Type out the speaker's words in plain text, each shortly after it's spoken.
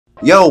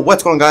Yo,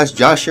 what's going on guys?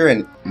 Josh here,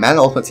 and Madden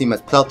Ultimate Team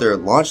has put out their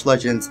launch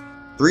legends,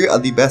 3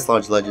 of the best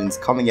launch legends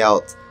coming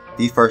out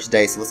the first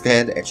day, so let's go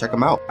ahead and check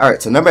them out.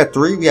 Alright, so number at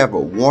 3 we have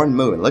Warren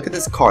Moon. Look at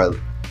this card.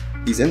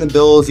 He's in the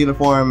Bills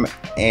uniform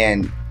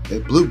and the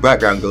blue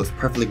background goes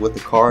perfectly with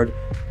the card.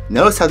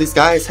 Notice how these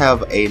guys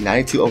have a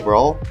 92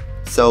 overall,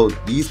 so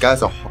these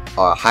guys are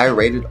higher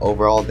rated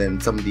overall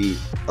than some of the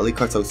elite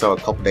cards that we saw a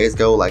couple days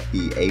ago, like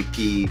the AP,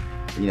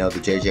 you know, the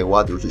JJ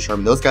Watt, the Richard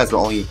Sherman. Those guys are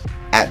only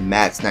at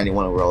max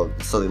 91 overall,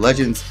 so the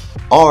legends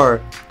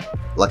are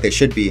like they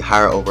should be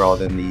higher overall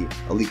than the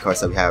elite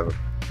cards that we have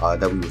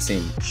that we were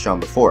seeing shown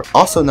before.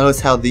 Also notice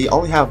how they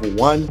only have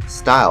one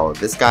style.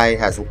 This guy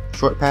has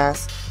short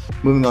pass.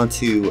 Moving on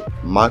to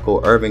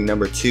Michael Irving,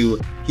 number 2,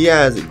 he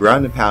has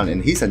ground and pound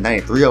and he's a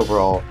 93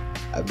 overall.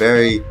 A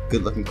very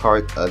good looking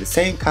card. The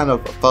same kind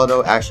of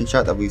photo action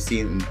shot that we've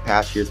seen in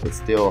past years, but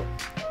still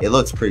it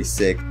looks pretty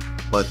sick.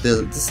 But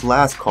this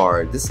last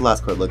card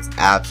looks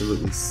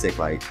absolutely sick.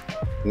 Like,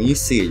 when you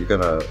see it,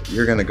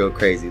 you're gonna go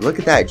crazy. Look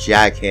at that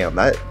jag cam.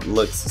 That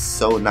looks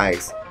so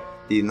nice.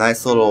 The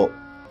nice little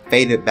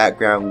faded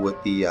background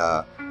with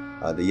the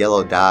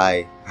yellow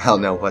dye. I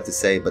don't know what to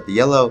say, but the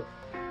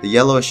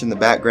yellowish in the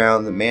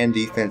background. The man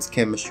defense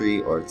chemistry,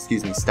 or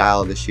excuse me,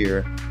 style this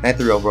year.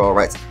 93 overall,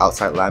 right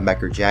outside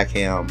linebacker, jag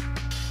cam.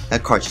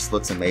 That card just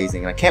looks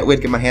amazing, and I can't wait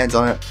to get my hands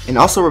on it. And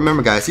also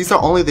remember, guys, these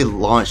are only the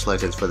launch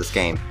legends for this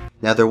game.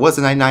 Now, there was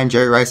a 99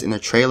 Jerry Rice in the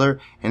trailer,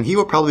 and he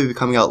will probably be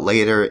coming out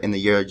later in the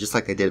year, just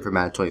like they did for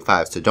Madden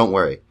 25, so don't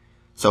worry.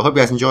 So, hope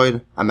you guys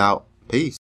enjoyed. I'm out. Peace.